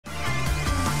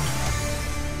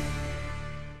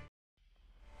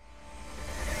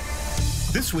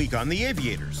This week on the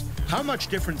Aviators, how much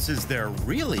difference is there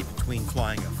really between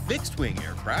flying a fixed-wing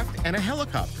aircraft and a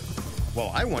helicopter? Well,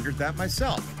 I wondered that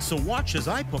myself, so watch as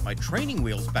I put my training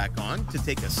wheels back on to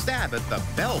take a stab at the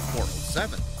Bell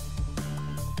 407.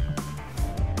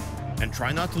 And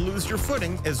try not to lose your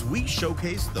footing as we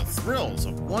showcase the thrills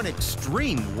of one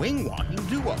extreme wing-walking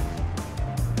duo.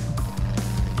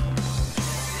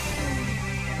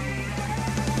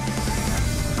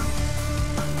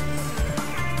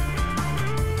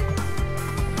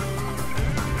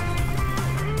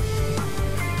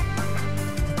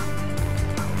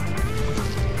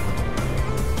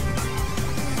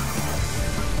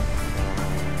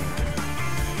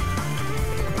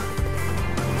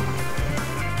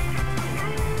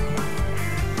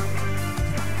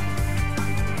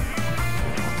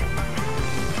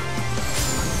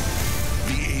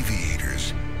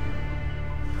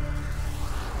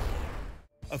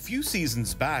 A few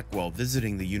seasons back, while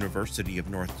visiting the University of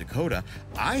North Dakota,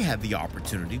 I had the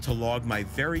opportunity to log my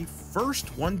very first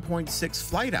 1.6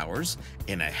 flight hours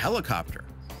in a helicopter.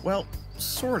 Well,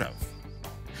 sort of.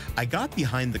 I got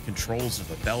behind the controls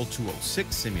of a Bell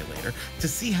 206 simulator to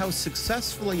see how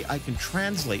successfully I can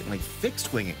translate my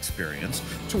fixed-wing experience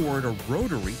toward a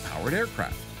rotary-powered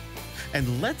aircraft.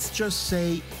 And let's just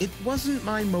say it wasn't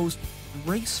my most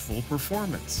graceful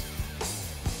performance.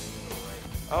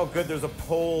 Oh, good, there's a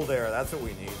pole there. That's what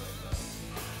we need.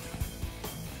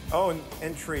 Oh,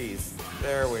 and trees.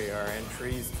 There we are, and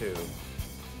trees too.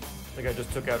 I think I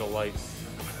just took out a light.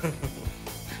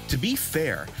 To be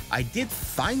fair, I did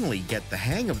finally get the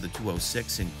hang of the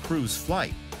 206 in cruise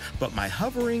flight, but my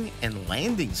hovering and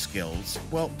landing skills,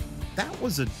 well, that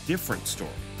was a different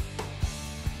story.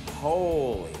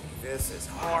 Holy, this is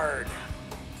hard.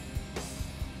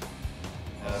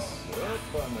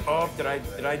 Oh, did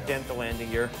I dent the landing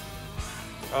gear?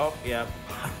 Oh, yeah.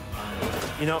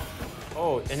 You know,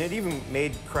 oh, and it even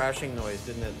made crashing noise,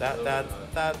 didn't it? That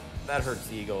hurts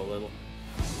the ego a little.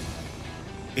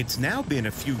 It's now been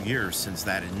a few years since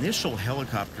that initial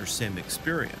helicopter sim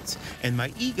experience, and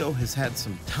my ego has had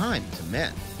some time to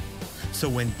mend. So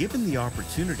when given the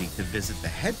opportunity to visit the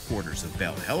headquarters of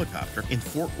Bell Helicopter in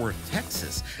Fort Worth,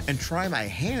 Texas, and try my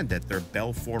hand at their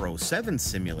Bell 407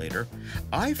 simulator,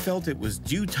 I felt it was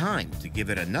due time to give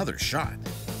it another shot.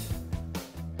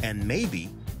 And maybe,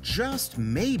 just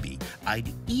maybe,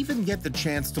 I'd even get the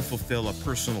chance to fulfill a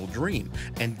personal dream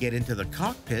and get into the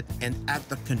cockpit and at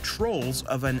the controls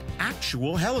of an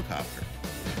actual helicopter.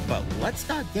 But let's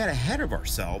not get ahead of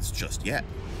ourselves just yet.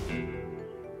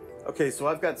 Okay, so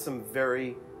I've got some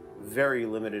very, very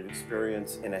limited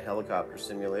experience in a helicopter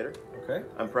simulator. Okay.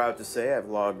 I'm proud to say I've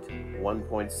logged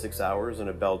 1.6 hours in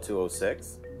a Bell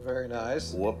 206. Very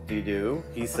nice. Whoop-de-doo,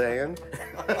 he's saying.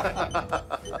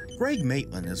 Greg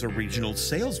Maitland is a regional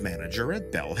sales manager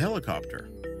at Bell Helicopter.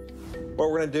 What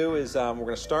we're going to do is we're going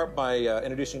to start by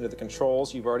introducing you to the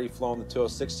controls. You've already flown the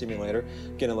 206 simulator.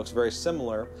 Again, it looks very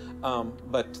similar,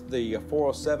 but the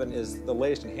 407 is the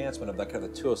latest enhancement of that kind of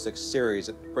the 206 series.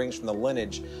 It brings from the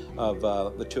lineage of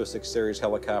the 206 series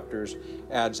helicopters,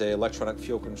 adds a electronic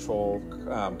fuel control,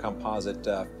 composite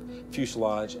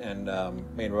fuselage, and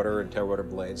main rotor and tail rotor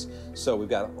blades. So we've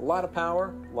got a lot of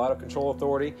power, a lot of control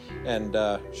authority, and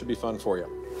should be fun for you.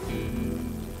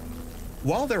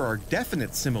 While there are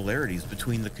definite similarities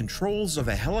between the controls of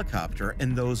a helicopter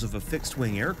and those of a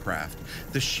fixed-wing aircraft,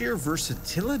 the sheer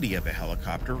versatility of a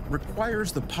helicopter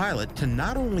requires the pilot to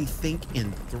not only think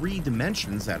in 3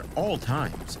 dimensions at all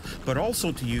times, but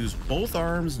also to use both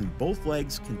arms and both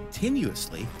legs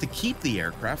continuously to keep the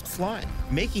aircraft flying,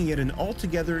 making it an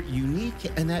altogether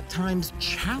unique and at times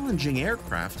challenging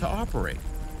aircraft to operate.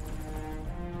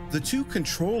 The 2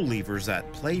 control levers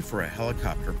at play for a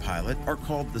helicopter pilot are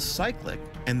called the cyclic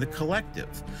and the collective,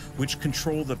 which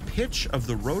control the pitch of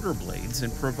the rotor blades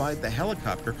and provide the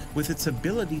helicopter with its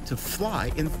ability to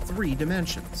fly in 3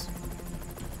 dimensions.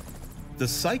 The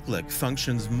cyclic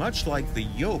functions much like the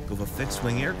yoke of a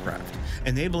fixed-wing aircraft,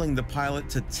 enabling the pilot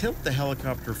to tilt the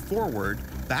helicopter forward,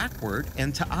 backward,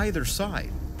 and to either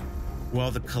side,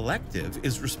 while the collective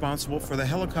is responsible for the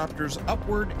helicopter's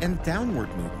upward and downward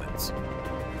movements.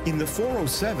 In the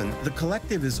 407, the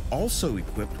collective is also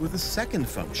equipped with a second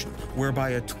function,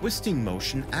 whereby a twisting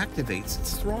motion activates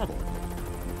its throttle.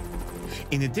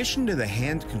 In addition to the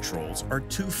hand controls are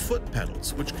 2 foot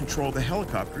pedals which control the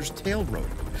helicopter's tail rotor,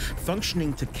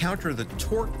 functioning to counter the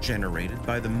torque generated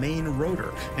by the main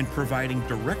rotor and providing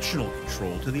directional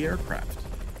control to the aircraft.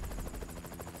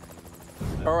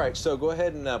 All right, so go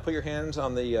ahead and put your hands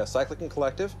on the cyclic and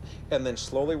collective, and then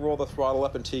slowly roll the throttle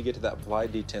up until you get to that fly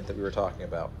detent that we were talking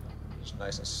about. Just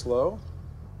nice and slow.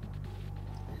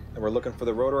 And we're looking for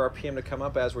the rotor RPM to come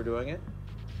up as we're doing it.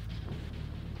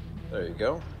 There you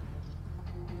go.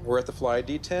 We're at the fly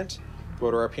detent.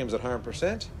 Rotor RPM's at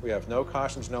 100%. We have no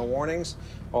cautions, no warnings.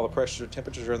 All the pressures and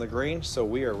temperatures are in the green, so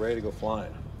we are ready to go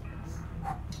flying.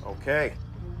 Okay.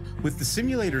 With the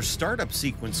simulator's startup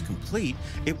sequence complete,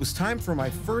 it was time for my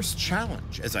first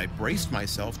challenge as I braced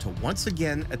myself to once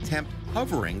again attempt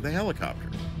hovering the helicopter.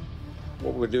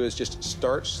 What we'll do is just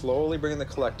start slowly bringing the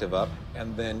collective up,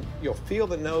 and then you'll feel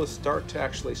the nose start to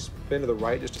actually spin to the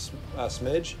right just a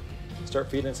smidge. Start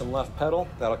feeding some left pedal.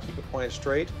 That'll keep it pointed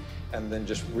straight, and then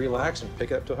just relax and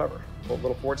pick it up to hover. A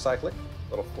little forward cyclic, a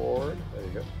little forward. There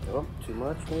you go. Oh, too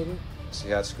much maybe? See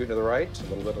how it's scooting to the right, a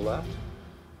little bit to left.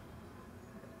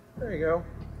 There you go.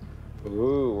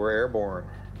 Ooh, we're airborne.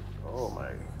 Oh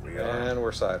my, we are. And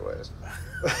we're sideways.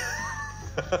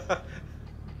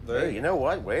 Hey, you know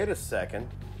what? Wait a second.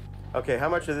 Okay, how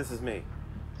much of this is me?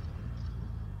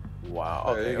 Wow.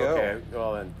 Okay, there you go. Okay.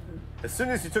 Well then, as soon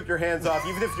as you took your hands off,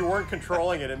 even if you weren't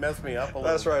controlling it, it messed me up a little.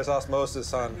 That's right. It's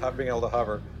osmosis on being able to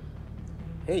hover.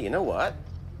 Hey, you know what?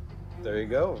 There you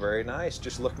go. Very nice.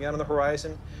 Just looking out on the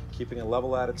horizon, keeping a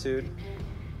level attitude.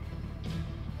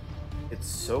 It's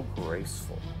so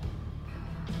graceful.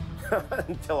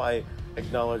 Until I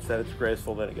acknowledge that it's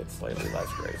graceful, then it gets slightly less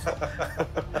graceful.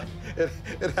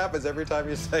 It happens every time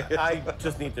you say it. I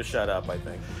just need to shut up, I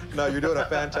think. No, you're doing a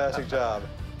fantastic job.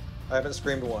 I haven't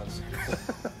screamed once.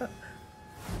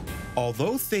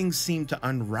 Although things seemed to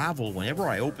unravel whenever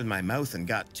I opened my mouth and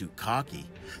got too cocky,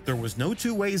 there was no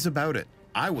two ways about it.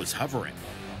 I was hovering.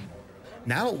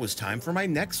 Now it was time for my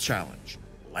next challenge,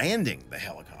 landing the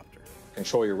helicopter.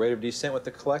 Control your rate of descent with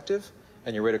the collective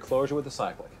and your rate of closure with the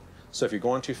cyclic. So if you're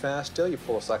going too fast still, you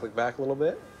pull the cyclic back a little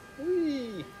bit.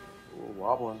 Whee! Ooh,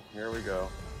 wobbling. Here we go.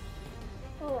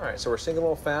 All right, so we're sinking a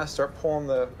little fast. Start pulling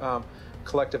the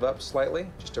collective up slightly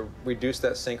just to reduce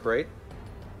that sink rate.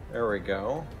 There we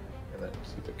go. And then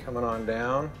keep it coming on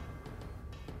down.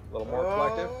 A little more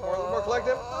collective. A little more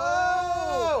collective.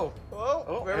 Oh!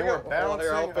 Oh, there we go. Balancing.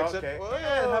 Here, I'll fix okay. it.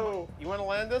 Whoa. You want to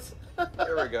land this?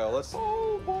 There we go. Let's.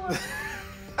 Oh boy.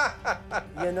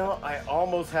 You know, I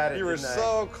almost had it. You were didn't I?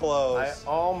 so close. I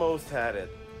almost had it.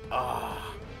 I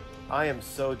am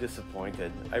so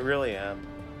disappointed. I really am.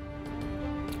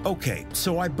 Okay,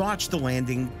 so I botched the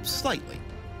landing slightly,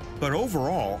 but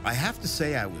overall, I have to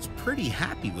say I was pretty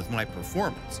happy with my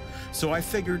performance. So I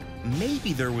figured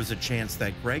maybe there was a chance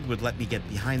that Greg would let me get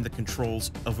behind the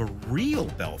controls of a real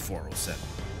Bell 407.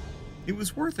 It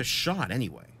was worth a shot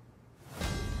anyway.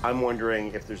 I'm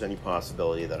wondering if there's any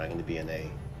possibility that I'm going to be in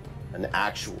an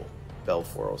actual Bell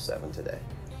 407 today.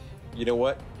 You know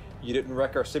what? You didn't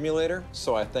wreck our simulator,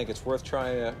 so I think it's worth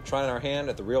trying our hand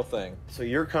at the real thing. So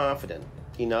you're confident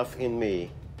enough in me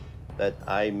that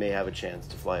I may have a chance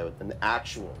to fly out an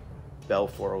actual Bell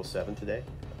 407 today?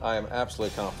 I am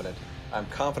absolutely confident. I'm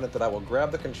confident that I will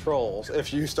grab the controls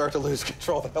if you start to lose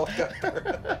control of the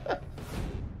helicopter.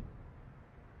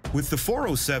 With the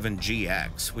 407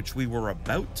 GX, which we were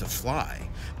about to fly,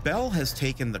 Bell has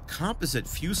taken the composite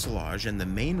fuselage and the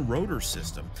main rotor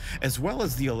system, as well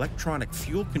as the electronic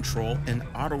fuel control and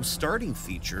auto starting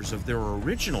features of their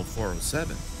original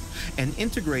 407, and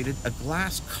integrated a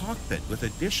glass cockpit with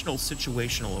additional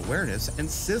situational awareness and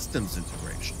systems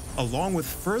integration, along with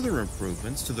further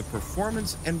improvements to the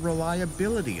performance and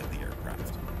reliability of the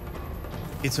aircraft.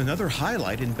 It's another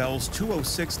highlight in Bell's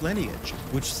 206 lineage,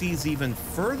 which sees even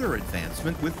further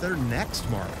advancement with their next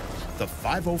model, the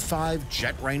 505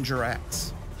 Jet Ranger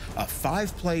X, a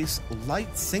 5-place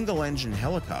light single-engine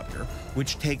helicopter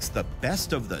which takes the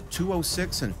best of the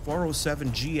 206 and 407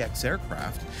 GX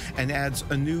aircraft and adds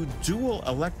a new dual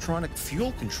electronic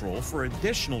fuel control for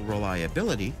additional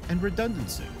reliability and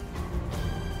redundancy.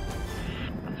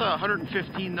 That's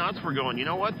 115 knots we're going. You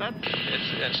know what?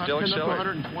 It's still up to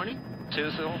accelerating. 120.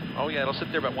 Oh yeah, it'll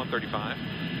sit there about 135.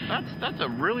 That's a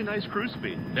really nice cruise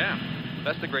speed. Yeah,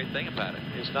 that's the great thing about it.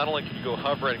 Is not only can you go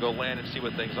hover and go land and see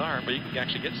what things are, but you can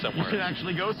actually get somewhere. You can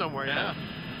actually go somewhere. Yeah.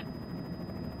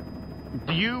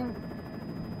 Do you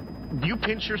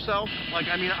pinch yourself? Like,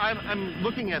 I mean, I'm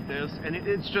looking at this, and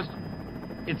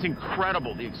it's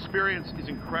incredible. The experience is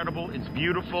incredible. It's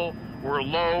beautiful. We're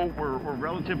low. We're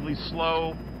relatively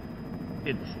slow.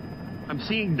 I'm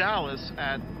seeing Dallas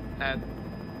at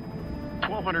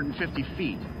 1,250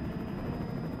 feet.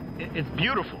 It's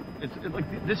beautiful. It's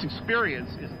like this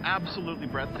experience is absolutely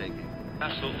breathtaking.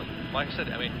 Absolutely. Like I said,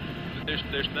 I mean,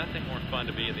 there's nothing more fun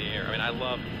to be in the air. I mean, I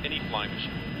love any flying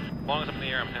machine. As long as I'm in the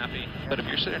air, I'm happy. But if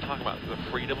you're sitting there talking about the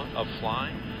freedom of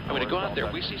flying, I mean, to go out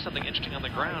there, we see something interesting on the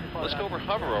ground. Let's go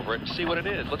hover over it and see what it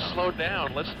is. Let's slow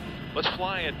down. Let's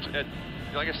fly at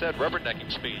like I said,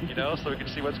 rubbernecking speed, you know, so we can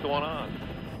see what's going on.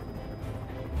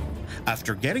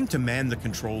 After getting to man the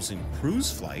controls in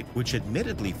cruise flight, which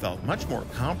admittedly felt much more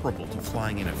comparable to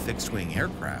flying in a fixed-wing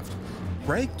aircraft,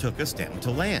 Greg took us down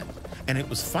to land, and it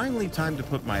was finally time to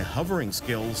put my hovering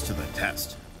skills to the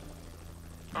test.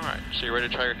 All right, so you ready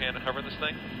to try your hand at hovering this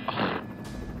thing? Oh.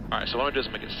 All right, so what I'm gonna do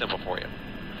is make it simple for you.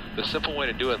 The simple way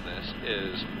to doing this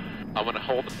is I'm gonna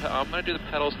do the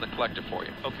pedals and the collective for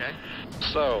you. Okay.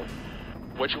 So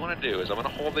what you want to do is I'm gonna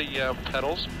hold the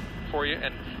pedals for you,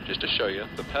 and just to show you,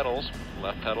 the pedals,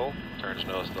 left pedal turns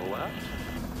nose to the left,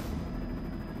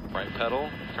 right pedal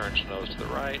turns nose to the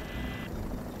right,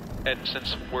 and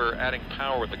since we're adding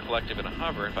power with the collective and a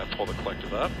hover, if I pull the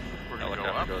collective up,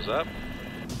 helicopter goes up,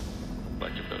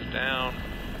 collective goes down,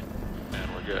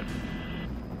 and we're good.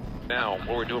 Now,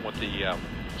 what we're doing with the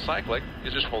cyclic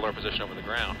is just hold our position over the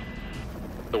ground.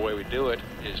 The way we do it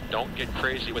is don't get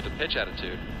crazy with the pitch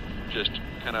attitude. Just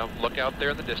kind of look out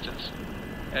there in the distance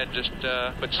and just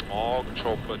put small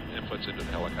control inputs into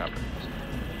the helicopter.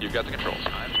 You've got the controls.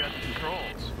 I've got the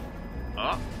controls.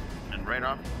 Up, and right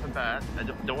off the bat, I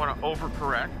don't want to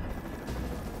overcorrect.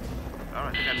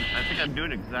 Oh, I think I'm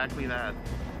doing exactly that.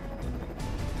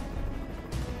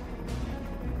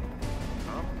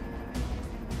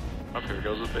 Up here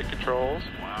goes the big controls.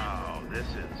 Wow, this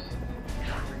is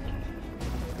tricky.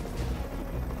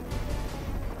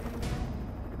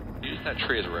 Use that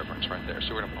tree as a reference right there.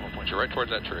 So we're going to point you right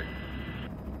towards that tree.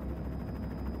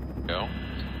 Go.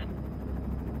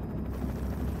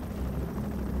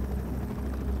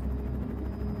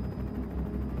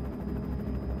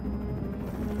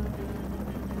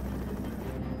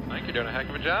 I think you're doing a heck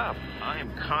of a job. I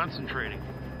am concentrating.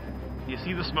 You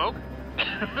see the smoke?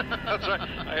 That's right.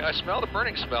 I smell the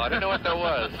burning smell. I didn't know what that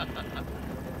was.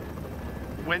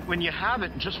 When you have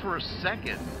it just for a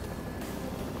second,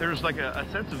 there's like a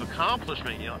sense of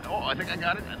accomplishment. You know, oh, I think I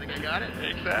got it. I think I got it.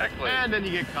 Exactly. And then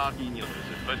you get cocky and you lose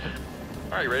it. But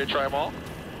all right, you ready to try them all?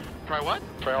 try what?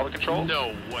 Try all the controls?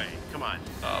 No way. Come on.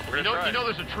 We're gonna try. You know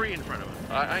there's a tree in front of us.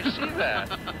 I see that.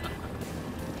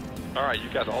 All right, you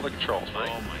got all the controls, Mike.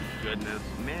 Oh my goodness,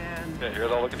 man. Okay,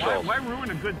 here's all the controls. Why ruin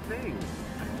a good thing?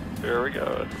 Here we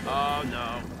go. Oh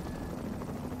no.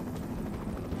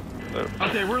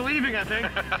 Okay, we're leaving, I think.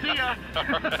 See ya.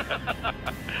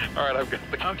 All right, I've got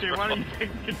the controls. Okay, why don't you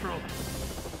take the control?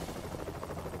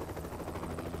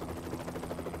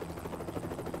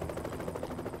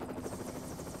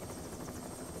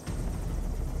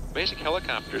 Basic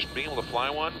helicopters, being able to fly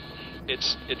one,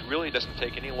 it really doesn't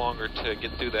take any longer to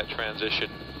get through that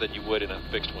transition than you would in a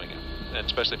fixed wing, and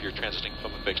especially if you're transitioning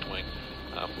from a fixed wing.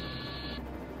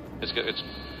 It's good. It's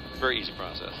a very easy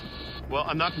process. Well,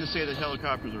 I'm not going to say that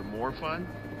helicopters are more fun.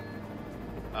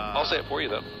 I'll say it for you,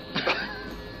 though.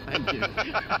 Thank you.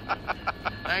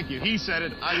 Thank you. He said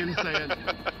it. I didn't say it.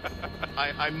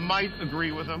 I might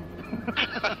agree with him.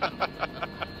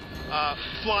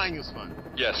 Flying is fun.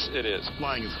 Yes, it is.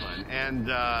 Flying is fun. And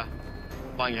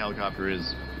flying a helicopter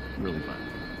is really fun.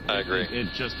 I agree. It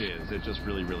just is. It just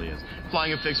really, really is.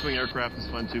 Flying a fixed-wing aircraft is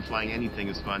fun, too. Flying anything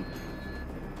is fun.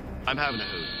 I'm having a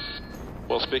hoot.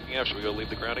 Well, speaking of, should we go leave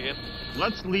the ground again?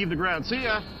 Let's leave the ground. See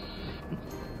ya.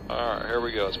 All right, here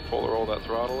we go. Let's pull or roll that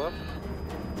throttle up.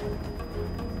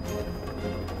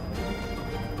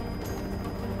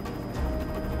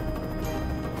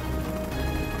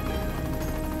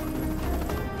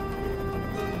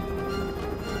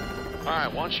 All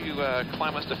right, why don't you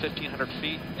climb us to 1,500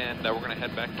 feet, and we're going to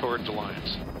head back towards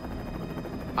Alliance.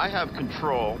 I have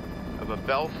control of a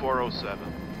Bell 407.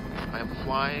 I am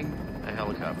flying a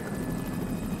helicopter.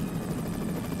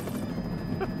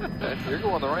 You're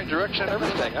going the right direction and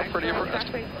everything. I'm pretty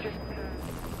impressed.